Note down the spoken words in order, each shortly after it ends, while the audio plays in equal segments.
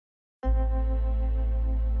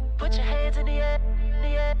hands in the air, in the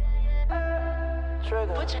air.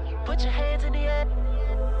 Trigger. Put your hands in the air.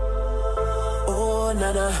 Oh,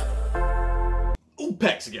 nana.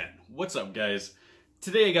 Opex again. What's up, guys?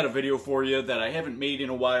 Today I got a video for you that I haven't made in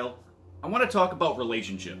a while. I want to talk about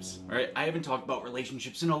relationships. Alright, I haven't talked about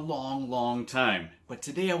relationships in a long time. But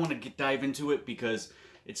today I want to dive into it because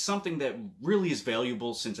it's something that really is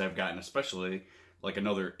valuable since I've gotten especially like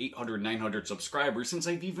another 800, 900 subscribers since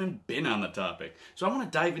I've even been on the topic. So I want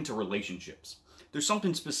to dive into relationships. There's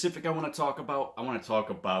something specific I want to talk about. I want to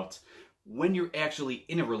talk about when you're actually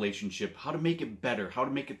in a relationship, how to make it better, how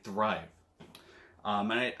to make it thrive.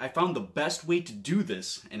 And I found the best way to do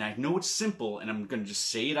this, and I know it's simple, and I'm going to just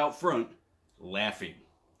say it out front, laughing.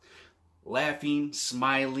 Laughing,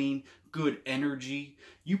 smiling, good energy.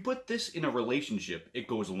 You put this in a relationship, it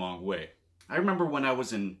goes a long way. I remember when I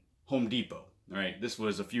was in Home Depot, alright, this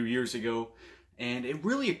was a few years ago, and it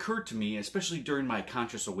really occurred to me, especially during my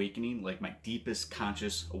conscious awakening, like my deepest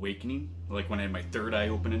conscious awakening, like when I had my third eye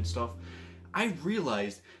open and stuff, I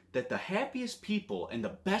realized that the happiest people and the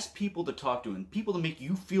best people to talk to and people to make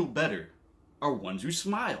you feel better are ones who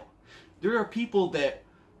smile. There are people that,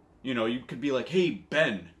 you know, you could be like, hey,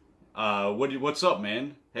 Ben, what's up,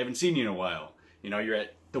 man? Haven't seen you in a while. You know, you're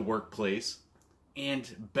at the workplace,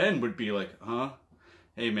 and Ben would be like, huh?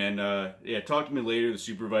 Hey, man, yeah, talk to me later, the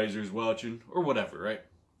supervisor's watching, or whatever, right?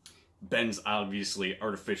 Ben's obviously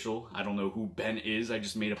artificial. I don't know who Ben is. I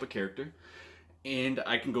just made up a character. And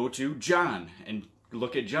I can go to John and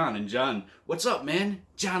look at John, and John, what's up, man?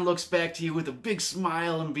 John looks back to you with a big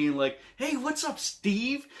smile and being like, hey, what's up,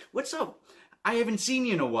 Steve? What's up? I haven't seen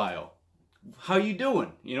you in a while. How you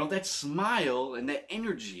doing? You know, that smile and that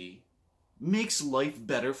energy makes life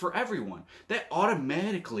better for everyone. That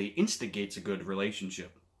automatically instigates a good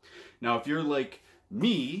relationship. Now, if you're like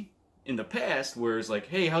me in the past, where it's like,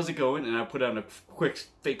 hey, how's it going? And I put on a quick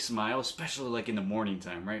fake smile, especially like in the morning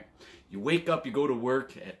time, right? You wake up, you go to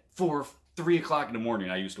work at 3 o'clock in the morning.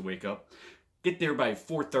 I used to wake up, get there by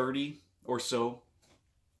 4:30 or so,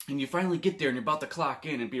 and you finally get there and you're about to clock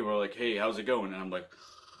in, and people are like, hey, how's it going? And I'm like,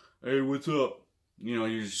 hey, what's up? You know,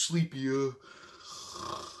 you're sleepy,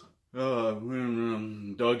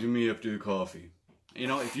 talk to me after the coffee. You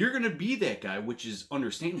know, if you're gonna be that guy, which is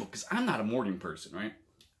understandable, because I'm not a morning person, right?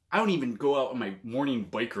 I don't even go out on my morning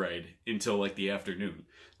bike ride until like the afternoon.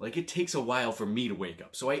 Like, it takes a while for me to wake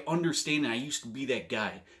up. So I understand, and I used to be that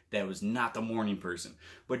guy that was not the morning person.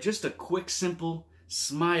 But just a quick, simple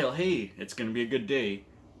smile, hey, it's going to be a good day,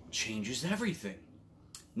 changes everything.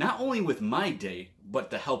 Not only with my day, but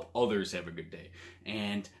to help others have a good day.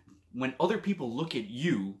 And when other people look at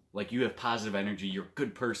you, like you have positive energy, you're a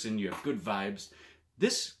good person, you have good vibes,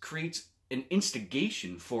 this creates an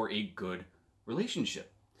instigation for a good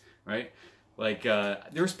relationship, right? Like,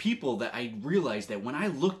 there's people that I realized that when I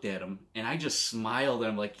looked at them and I just smiled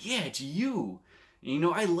and I'm like, yeah, it's you. You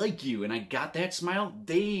know, I like you. And I got that smile.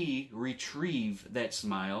 They retrieve that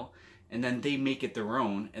smile and then they make it their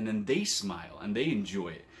own, and then they smile and they enjoy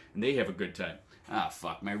it and they have a good time. Ah,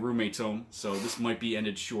 fuck, my roommate's home, so this might be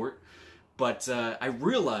ended short. But I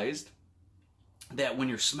realized that when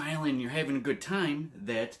you're smiling and you're having a good time,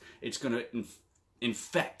 that it's going to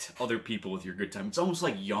infect other people with your good time. It's almost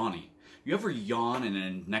like yawning. You ever yawn and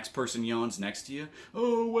then next person yawns next to you?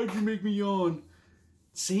 Oh, why'd you make me yawn?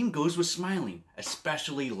 Same goes with smiling,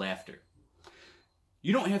 especially laughter.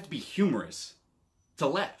 You don't have to be humorous to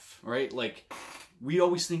laugh, right? Like, we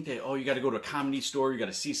always think that, oh, you got to go to a comedy store, you got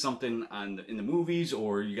to see something in the movies,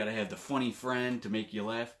 or you got to have the funny friend to make you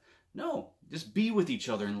laugh. No, just be with each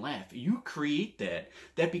other and laugh. You create that.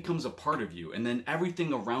 That becomes a part of you, and then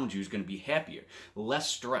everything around you is going to be happier, less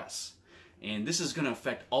stress. And this is going to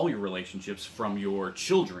affect all your relationships from your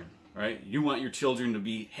children, right? You want your children to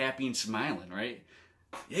be happy and smiling, right?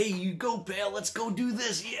 Hey, you go, pal, let's go do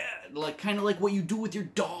this, yeah. Like, kind of like what you do with your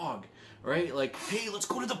dog, right? Like, hey, let's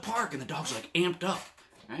go to the park, and the dog's like amped up,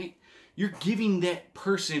 right? You're giving that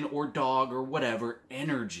person or dog or whatever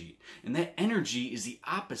energy. And that energy is the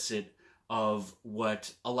opposite of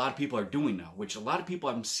what a lot of people are doing now, which a lot of people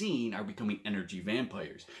I'm seeing are becoming energy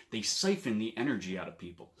vampires. They siphon the energy out of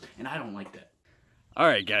people, and I don't like that.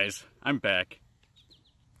 Alright guys, I'm back.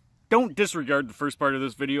 Don't disregard the first part of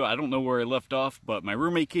this video. I don't know where I left off, but my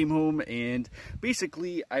roommate came home and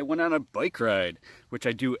basically I went on a bike ride, which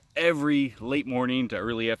I do every late morning to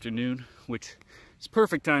early afternoon, which is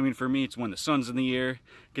perfect timing for me. It's when the sun's in the air,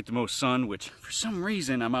 get the most sun, which for some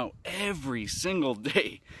reason I'm out every single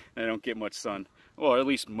day and I don't get much sun, or at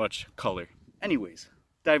least much color. Anyways,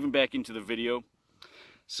 diving back into the video.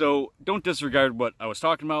 So don't disregard what I was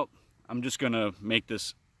talking about. I'm just gonna make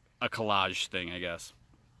this a collage thing, I guess.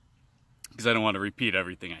 because I don't want to repeat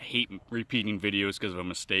everything. I hate repeating videos because of a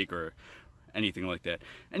mistake or anything like that.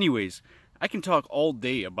 Anyways, I can talk all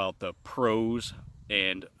day about the pros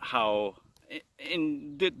and how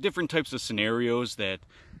in different types of scenarios that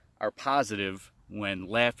are positive when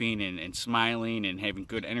laughing and smiling and having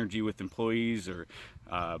good energy with employees or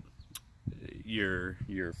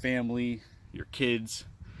your family, your kids,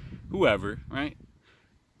 whoever, right?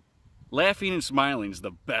 Laughing and smiling is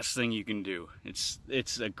the best thing you can do. It's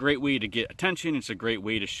a great way to get attention. It's a great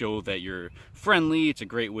way to show that you're friendly. It's a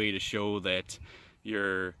great way to show that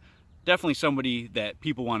you're definitely somebody that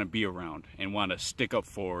people want to be around and want to stick up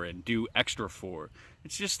for and do extra for.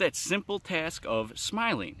 It's just that simple task of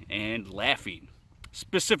smiling and laughing.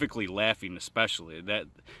 Specifically laughing, especially. That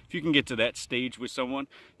if you can get to that stage with someone,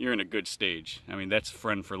 you're in a good stage. I mean, that's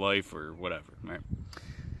friend for life or whatever, right?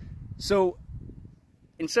 So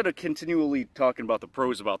instead of continually talking about the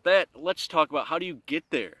pros about that, let's talk about how do you get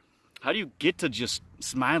there? How do you get to just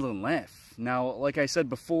smile and laugh? Now, like I said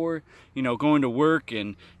before, you know, going to work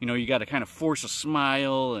and, you know, you got to kind of force a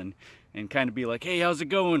smile and kind of be like, hey, how's it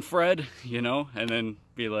going, Fred? You know, and then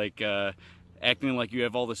be like acting like you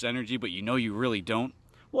have all this energy, but you know you really don't.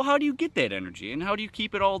 Well, how do you get that energy and how do you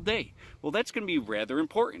keep it all day? Well, that's going to be rather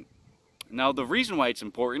important. Now, the reason why it's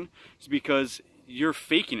important is because you're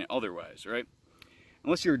faking it otherwise, right?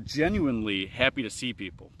 Unless you're genuinely happy to see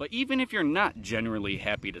people. But even if you're not genuinely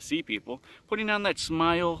happy to see people, putting on that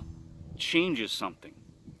smile changes something.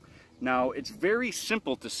 Now, it's very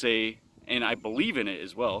simple to say, and I believe in it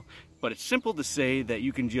as well, but it's simple to say that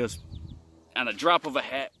you can just, on a drop of a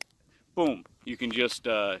hat, boom, you can just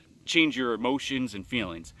change your emotions and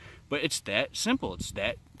feelings. But it's that simple, it's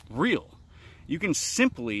that real. You can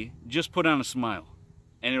simply just put on a smile,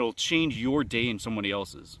 and it'll change your day and somebody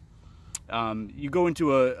else's. You go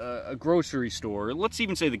into a grocery store, let's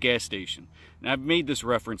even say the gas station. And I've made this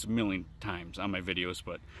reference a million times on my videos,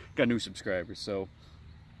 but got new subscribers. So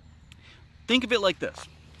think of it like this.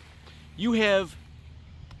 You have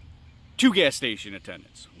two gas station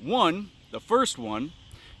attendants. The first one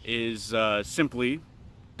is simply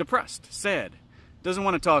depressed, sad, doesn't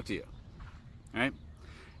want to talk to you, right?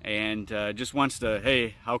 And just wants to,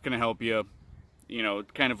 hey, how can I help you? You know,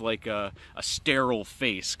 kind of like a sterile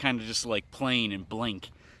face, kind of just like plain and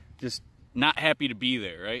blank, just not happy to be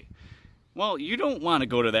there, right? Well, you don't want to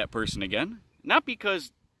go to that person again, not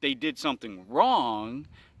because they did something wrong,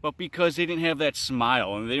 but because they didn't have that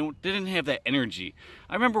smile and they didn't have that energy.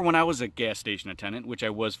 I remember when I was a gas station attendant, which I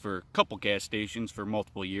was for a couple gas stations for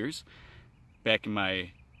multiple years, back in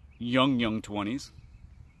my young 20s.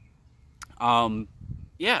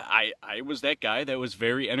 Yeah, I was that guy that was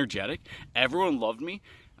very energetic. Everyone loved me,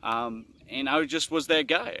 and I just was that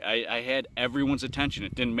guy. I had everyone's attention.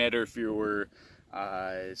 It didn't matter if you were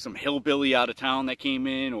some hillbilly out of town that came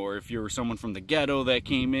in, or if you were someone from the ghetto that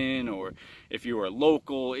came in, or if you were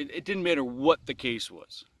local. It didn't matter what the case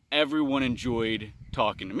was. Everyone enjoyed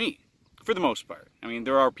talking to me, for the most part. I mean,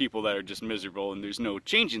 there are people that are just miserable, and there's no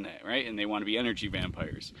changing that, right? And they want to be energy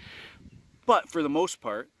vampires. But for the most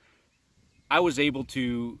part, I was able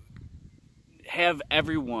to have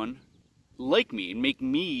everyone like me and make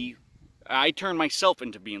me, I turned myself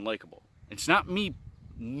into being likable. It's not me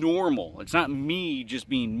normal. It's not me just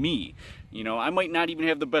being me. You know, I might not even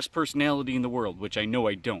have the best personality in the world, which I know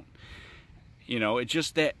I don't. You know, it's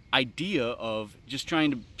just that idea of just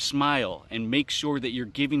trying to smile and make sure that you're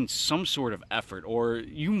giving some sort of effort, or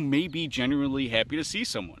you may be genuinely happy to see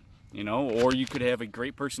someone. You know, or you could have a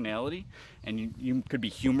great personality and you could be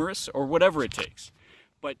humorous or whatever it takes.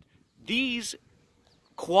 But these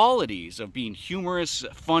qualities of being humorous,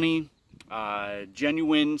 funny,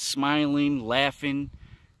 genuine, smiling, laughing,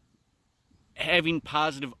 having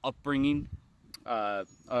positive upbringing,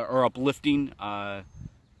 or uplifting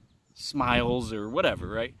smiles or whatever,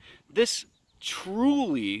 right? This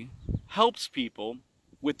truly helps people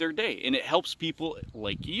with their day, and it helps people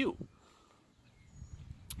like you.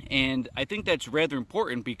 And I think that's rather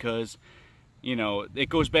important because, you know, it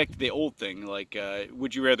goes back to the old thing, like,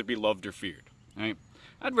 would you rather be loved or feared, right?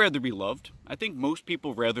 I'd rather be loved. I think most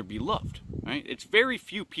people rather be loved, right? It's very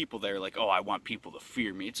few people that are like, oh, I want people to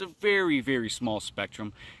fear me. It's a very, very small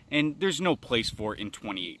spectrum, and there's no place for it in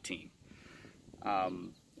 2018.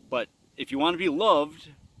 But if you want to be loved,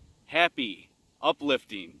 happy,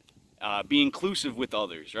 uplifting, be inclusive with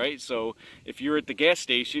others, right? So if you're at the gas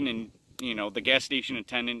station and, you know, the gas station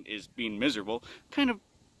attendant is being miserable, kind of,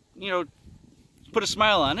 you know, put a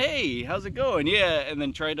smile on, hey, how's it going? Yeah, and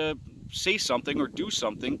then try to say something or do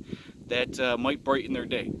something that might brighten their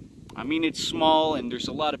day. I mean, it's small and there's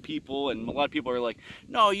a lot of people, and a lot of people are like,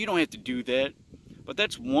 no, you don't have to do that. But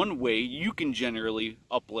that's one way you can generally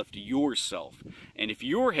uplift yourself. And if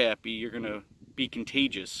you're happy, you're going to be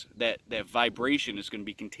contagious. That vibration is going to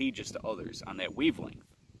be contagious to others on that wavelength.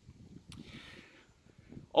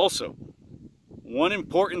 Also, one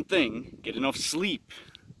important thing, get enough sleep.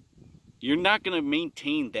 You're not going to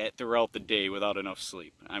maintain that throughout the day without enough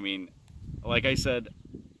sleep. I mean, like I said,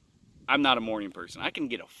 I'm not a morning person. I can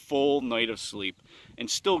get a full night of sleep and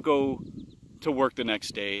still go to work the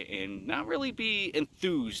next day and not really be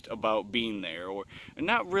enthused about being there, or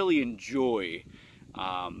not really enjoy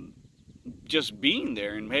just being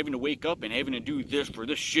there and having to wake up and having to do this for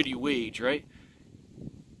this shitty wage, right?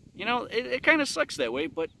 You know, it kind of sucks that way,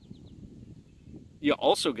 but you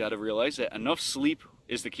also got to realize that enough sleep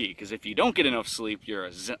is the key. Because if you don't get enough sleep, you're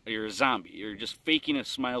a zombie. You're just faking a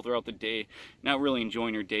smile throughout the day, not really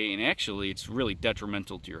enjoying your day, and actually it's really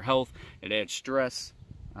detrimental to your health. It adds stress,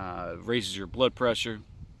 raises your blood pressure,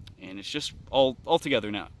 and it's just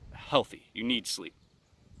altogether not healthy. You need sleep.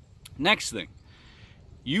 Next thing,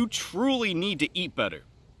 you truly need to eat better.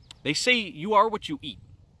 They say you are what you eat,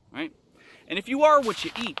 right? And if you are what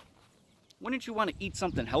you eat, wouldn't you want to eat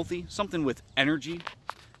something healthy, something with energy,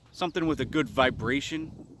 something with a good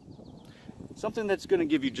vibration, something that's going to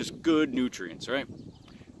give you just good nutrients, right?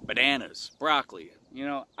 Bananas, broccoli. You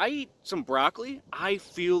know, I eat some broccoli, I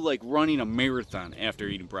feel like running a marathon after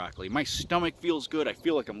eating broccoli. My stomach feels good, I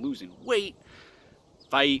feel like I'm losing weight.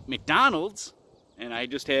 If I eat McDonald's and I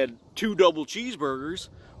just had 2 double cheeseburgers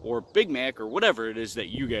or Big Mac or whatever it is that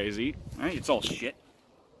you guys eat, right? It's all shit.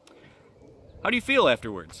 How do you feel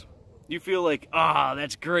afterwards? You feel like,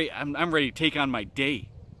 that's great, I'm ready to take on my day.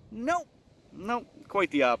 Nope,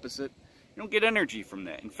 quite the opposite. You don't get energy from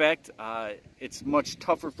that. In fact, it's much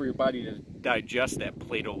tougher for your body to digest that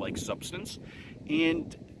Play-Doh-like substance,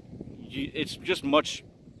 and it's just much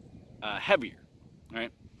heavier,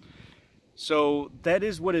 right? So that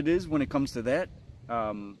is what it is when it comes to that.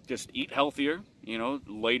 Just eat healthier, you know,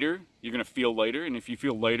 lighter. You're going to feel lighter, and if you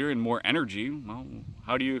feel lighter and more energy, well,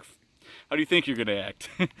 how do you think you're going to act?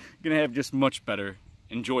 You're going to have just much better,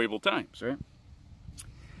 enjoyable times, right?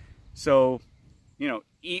 So, you know,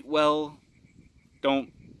 eat well.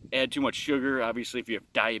 Don't add too much sugar. Obviously, if you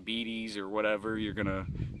have diabetes or whatever, you're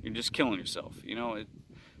just killing yourself. You know,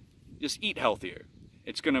 just eat healthier.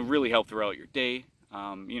 It's going to really help throughout your day.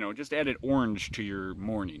 You know, just add an orange to your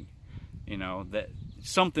morning. You know, that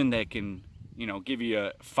something that can, you know, give you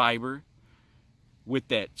a fiber with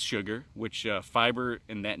that sugar, which fiber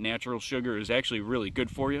and that natural sugar is actually really good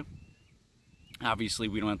for you. Obviously,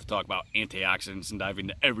 we don't have to talk about antioxidants and dive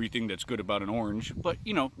into everything that's good about an orange, but,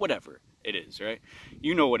 you know, whatever it is, right?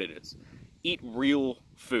 You know what it is. Eat real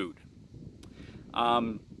food.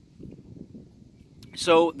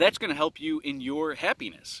 So that's going to help you in your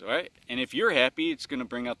happiness, right? And if you're happy, it's going to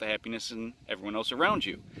bring out the happiness in everyone else around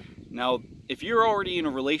you. Now, if you're already in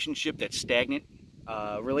a relationship that's stagnant,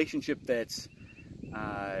 relationship that's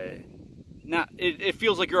it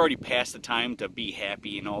feels like you're already past the time to be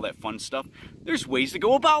happy and all that fun stuff, there's ways to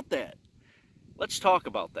go about that. Let's talk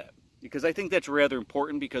about that, because I think that's rather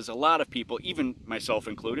important, because a lot of people, even myself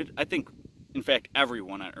included, I think, in fact,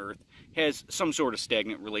 everyone on Earth has some sort of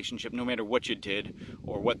stagnant relationship, no matter what you did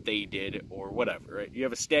or what they did or whatever, right? You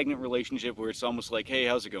have a stagnant relationship where it's almost like, hey,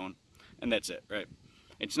 how's it going? And that's it, right?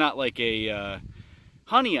 It's not like a,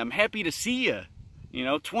 honey, I'm happy to see you. You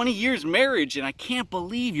know, 20 years marriage, and I can't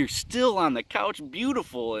believe you're still on the couch,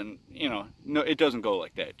 beautiful, and, you know, no, it doesn't go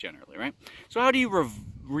like that generally, right? So how do you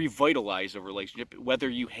revitalize a relationship, whether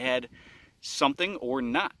you had something or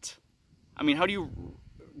not? I mean, how do you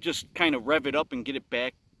just kind of rev it up and get it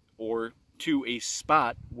back or to a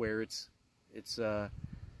spot where it's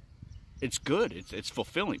good, it's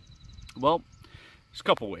fulfilling? Well, there's a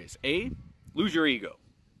couple ways. A, lose your ego.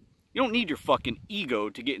 You don't need your fucking ego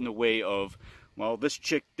to get in the way of, well, this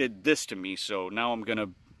chick did this to me, so now I'm gonna,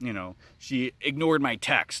 you know, she ignored my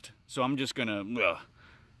text, so I'm just gonna,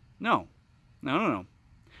 No.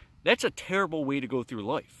 That's a terrible way to go through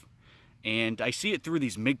life. And I see it through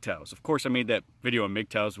these MGTOWs. Of course, I made that video on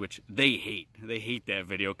MGTOWs, which they hate. They hate that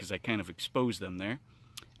video because I kind of exposed them there.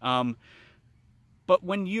 But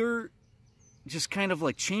when you're just kind of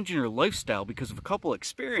like changing your lifestyle because of a couple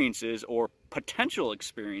experiences or potential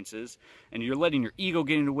experiences, and you're letting your ego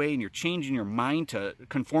get in the way and you're changing your mind to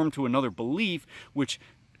conform to another belief, which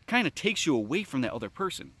kind of takes you away from that other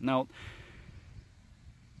person. Now,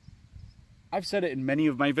 I've said it in many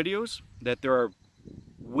of my videos that there are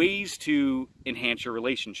ways to enhance your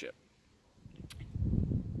relationship.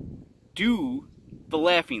 Do the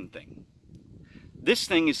laughing thing. This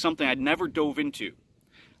thing is something I'd never dove into.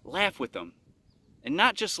 Laugh with them. And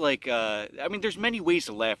not just like, I mean, there's many ways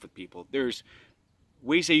to laugh with people. There's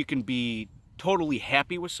ways that you can be totally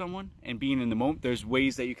happy with someone and being in the moment. There's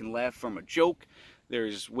ways that you can laugh from a joke.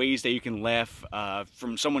 There's ways that you can laugh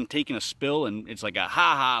from someone taking a spill, and it's like a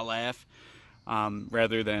ha-ha laugh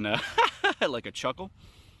rather than a like a chuckle.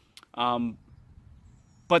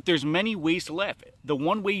 But there's many ways to laugh. The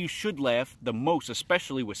one way you should laugh the most,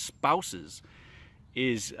 especially with spouses,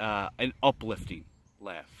 is an uplifting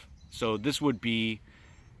laugh. So this would be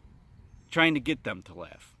trying to get them to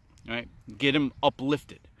laugh, right? Get them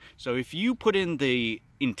uplifted. So if you put in the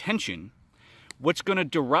intention, what's going to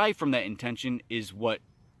derive from that intention is what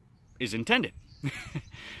is intended.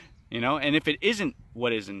 You know, and if it isn't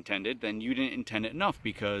what is intended, then you didn't intend it enough,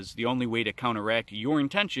 because the only way to counteract your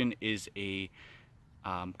intention is a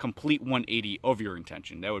complete 180 of your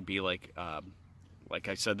intention. That would be like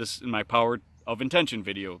I said this in my Power of Intention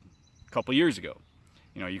video a couple years ago.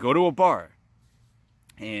 You know, you go to a bar,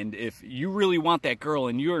 and if you really want that girl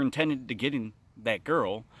and you're intended to getting that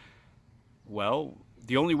girl, well,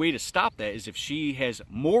 the only way to stop that is if she has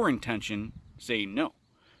more intention, say no,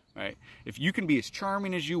 right? If you can be as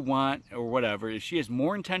charming as you want or whatever, if she has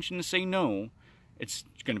more intention to say no, it's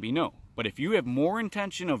going to be no. But if you have more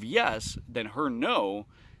intention of yes than her no,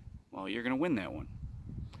 well, you're going to win that one.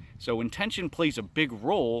 So intention plays a big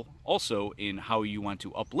role also in how you want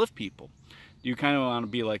to uplift people. Do you kind of want to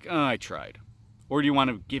be like, oh, I tried? Or do you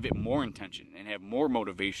want to give it more intention and have more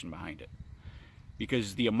motivation behind it?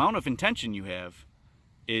 Because the amount of intention you have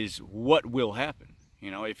is what will happen.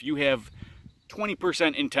 You know, if you have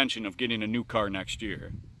 20% intention of getting a new car next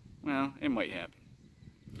year, well, it might happen.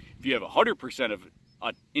 If you have 100% of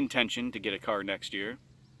intention to get a car next year,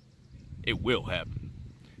 it will happen.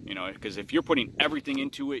 You know, because if you're putting everything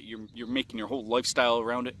into it, you're making your whole lifestyle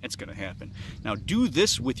around it, it's going to happen. Now, do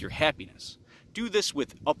this with your happiness. Do this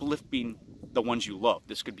with uplifting the ones you love.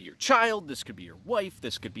 This could be your child, this could be your wife,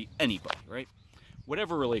 this could be anybody, right?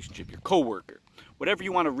 Whatever relationship, your coworker, whatever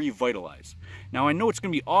you want to revitalize. Now, I know it's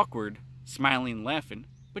going to be awkward, smiling and laughing,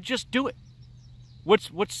 but just do it.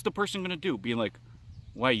 What's the person going to do? Being like,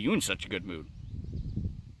 why are you in such a good mood?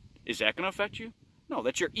 Is that going to affect you? No,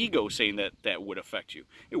 that's your ego saying that that would affect you.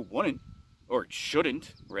 It wouldn't, or it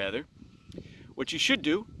shouldn't, rather. What you should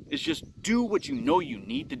do is just do what you know you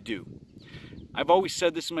need to do. I've always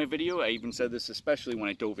said this in my video. I even said this especially when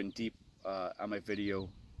I dove in deep on my video,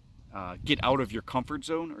 get out of your comfort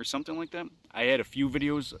zone or something like that. I had a few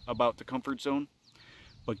videos about the comfort zone.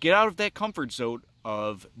 But get out of that comfort zone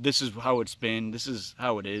of this is how it's been, this is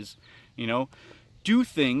how it is, you know. Do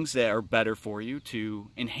things that are better for you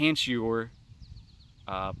to enhance your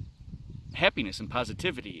happiness and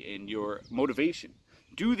positivity and your motivation.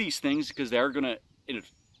 Do these things because they are going to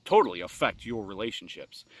totally affect your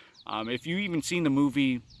relationships. If you even seen the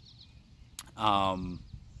movie, I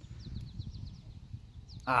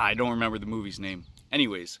don't remember the movie's name.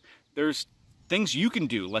 Anyways, there's things you can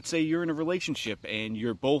do. Let's say you're in a relationship and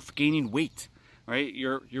you're both gaining weight, right?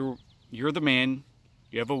 You're the man,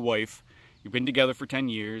 you have a wife, you've been together for 10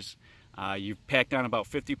 years, you've packed on about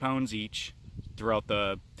 50 pounds each throughout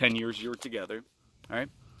the 10 years you were together, all right?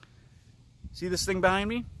 See this thing behind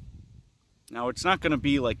me? Now, it's not going to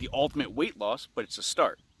be like the ultimate weight loss, but it's a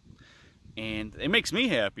start. And it makes me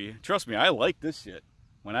happy. Trust me, I like this shit.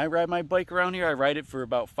 When I ride my bike around here, I ride it for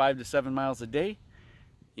about 5 to 7 miles a day,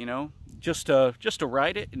 you know, just to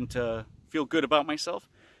ride it and to feel good about myself.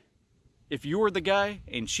 If you're the guy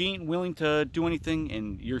and she ain't willing to do anything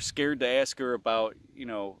and you're scared to ask her about, you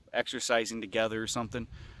know, exercising together or something,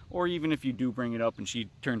 or even if you do bring it up and she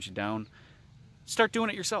turns you down, start doing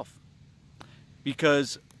it yourself.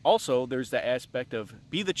 Because also there's the aspect of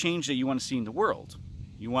be the change that you want to see in the world.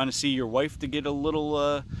 You want to see your wife to get a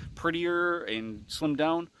little prettier and slim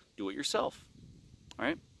down, do it yourself. All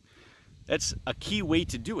right? That's a key way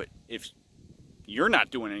to do it. If you're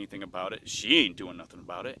not doing anything about it, she ain't doing nothing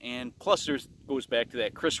about it. And plus goes back to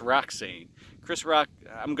that Chris Rock saying. Chris Rock,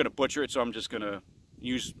 I'm going to butcher it, so I'm just going to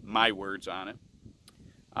use my words on it.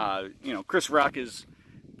 You know, Chris Rock is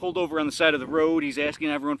pulled over on the side of the road. He's asking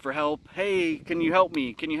everyone for help. Hey, can you help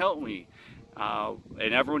me? Can you help me?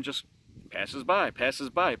 And everyone just passes by, passes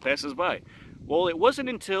by, passes by. Well, it wasn't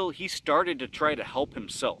until he started to try to help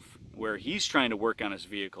himself, where he's trying to work on his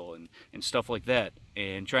vehicle and stuff like that,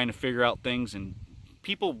 and trying to figure out things, and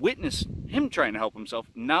people witness him trying to help himself.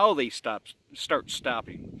 Now they start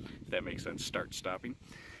stopping, if that makes sense, start stopping.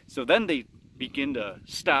 So then they begin to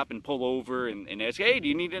stop and pull over and ask, hey, do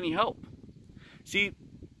you need any help? See,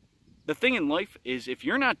 the thing in life is if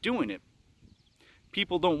you're not doing it,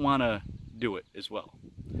 people don't want to do it as well.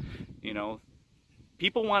 You know,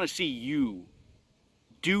 people want to see you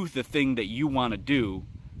do the thing that you want to do,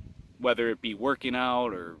 whether it be working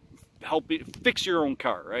out or fix your own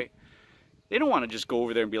car, right? They don't want to just go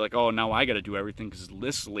over there and be like, oh, now I got to do everything because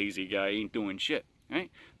this lazy guy ain't doing shit,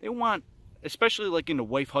 right? They want, especially like in a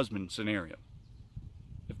wife-husband scenario,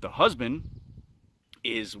 if the husband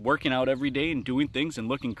is working out every day and doing things and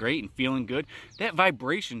looking great and feeling good, that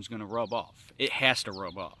vibration's going to rub off. It has to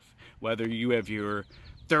rub off. Whether you have your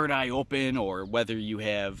third eye open or whether you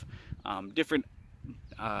have different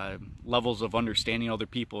levels of understanding other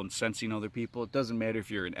people and sensing other people, it doesn't matter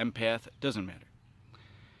if you're an empath, it doesn't matter.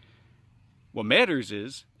 What matters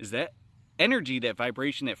is that energy, that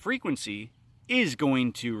vibration, that frequency is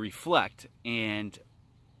going to reflect, and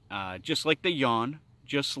just like the yawn,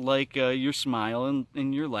 just like your smile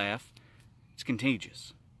and your laugh, it's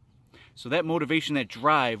contagious. So that motivation, that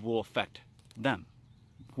drive will affect them.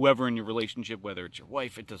 Whoever in your relationship, whether it's your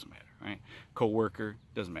wife, it doesn't matter, right? Coworker,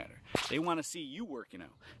 doesn't matter. They want to see you working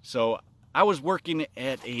out. So I was working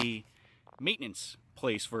at a maintenance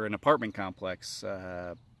place for an apartment complex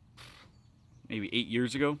maybe 8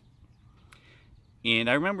 years ago. And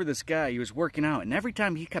I remember this guy, he was working out, and every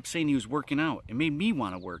time he kept saying he was working out, it made me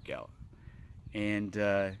want to work out. And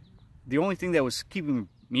the only thing that was keeping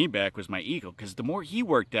me back was my ego, because the more he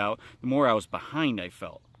worked out, the more I was behind I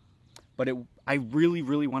felt. But I really,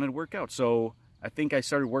 really wanted to work out. So I think I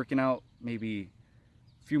started working out maybe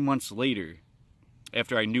a few months later,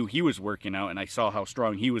 after I knew he was working out and I saw how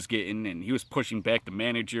strong he was getting, and he was pushing back the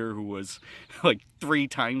manager who was like 3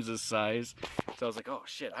 times his size. So I was like, oh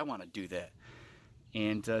shit, I want to do that.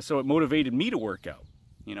 And so it motivated me to work out,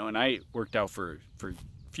 you know, and I worked out for a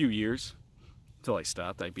few years until I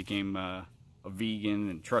stopped. I became a vegan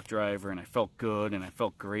and truck driver, and I felt good and I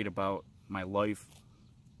felt great about my life.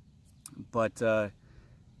 But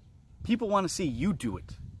people want to see you do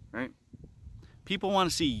it, right? People want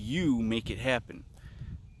to see you make it happen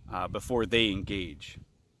before they engage.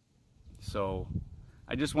 So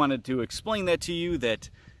I just wanted to explain that to you, that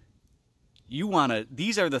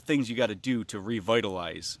these are the things you got to do to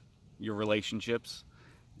revitalize your relationships.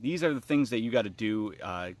 These are the things that you got to do.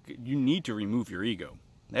 You need to remove your ego.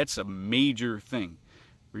 That's a major thing.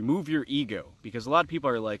 Remove your ego, because a lot of people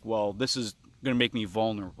are like, well, this is going to make me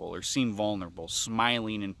vulnerable or seem vulnerable.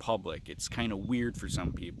 Smiling in public, it's kind of weird for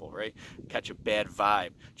some people, right? Catch a bad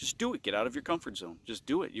vibe. Just do it. Get out of your comfort zone. Just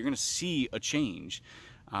do it. You're going to see a change.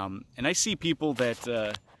 And I see people that,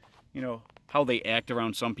 you know, how they act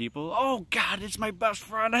around some people. Oh, God, it's my best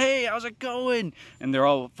friend. Hey, how's it going? And they're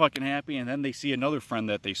all fucking happy. And then they see another friend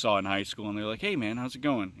that they saw in high school, and they're like, hey, man, how's it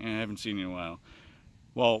going? I haven't seen you in a while.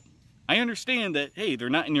 Well, I understand that, hey, they're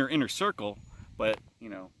not in your inner circle, but, you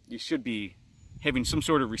know, you should be having some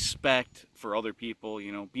sort of respect for other people,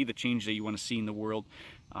 you know, be the change that you want to see in the world,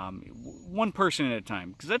 one person at a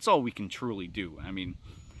time, because that's all we can truly do. I mean,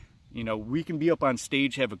 you know, we can be up on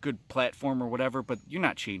stage, have a good platform or whatever, but you're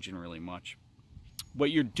not changing really much.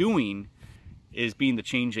 What you're doing is being the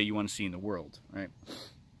change that you want to see in the world, right?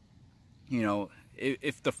 You know,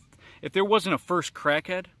 if there wasn't a first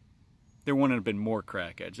crackhead, there wouldn't have been more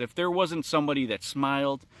crackheads. If there wasn't somebody that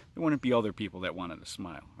smiled, there wouldn't be other people that wanted to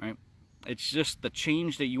smile, right? It's just the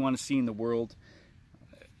change that you want to see in the world.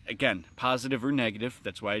 Again, positive or negative.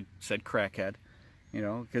 That's why I said crackhead. You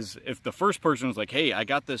know, because if the first person was like, hey, I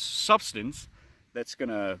got this substance that's going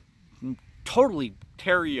to totally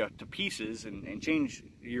tear you to pieces and change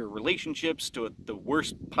your relationships to the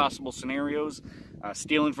worst possible scenarios,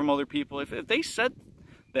 stealing from other people. If they said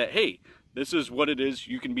that, hey, this is what it is,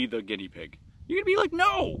 you can be the guinea pig, you're going to be like,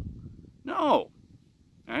 no. All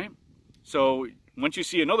right? So once you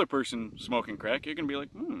see another person smoking crack, you're going to be like,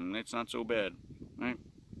 it's not so bad, right?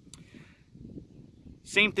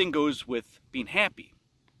 Same thing goes with being happy.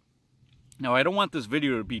 Now, I don't want this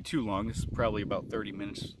video to be too long. This is probably about 30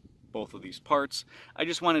 minutes, both of these parts. I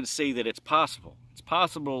just wanted to say that it's possible. It's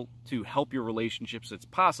possible to help your relationships. It's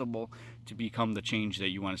possible to become the change that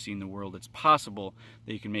you want to see in the world. It's possible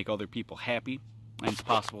that you can make other people happy. And it's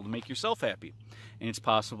possible to make yourself happy. And it's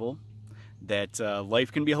possible that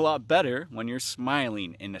life can be a lot better when you're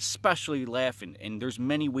smiling, and especially laughing. And there's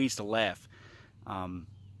many ways to laugh,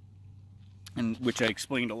 and which I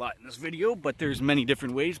explained a lot in this video, but there's many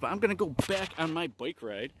different ways. But I'm going to go back on my bike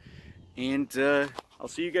ride, and I'll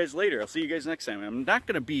see you guys later. I'll see you guys next time. I'm not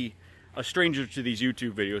going to be a stranger to these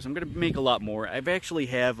YouTube videos. I'm going to make a lot more. I've actually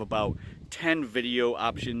have about 10 video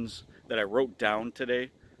options that I wrote down today,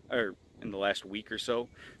 or in the last week or so.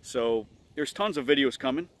 So there's tons of videos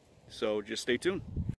coming. So just stay tuned.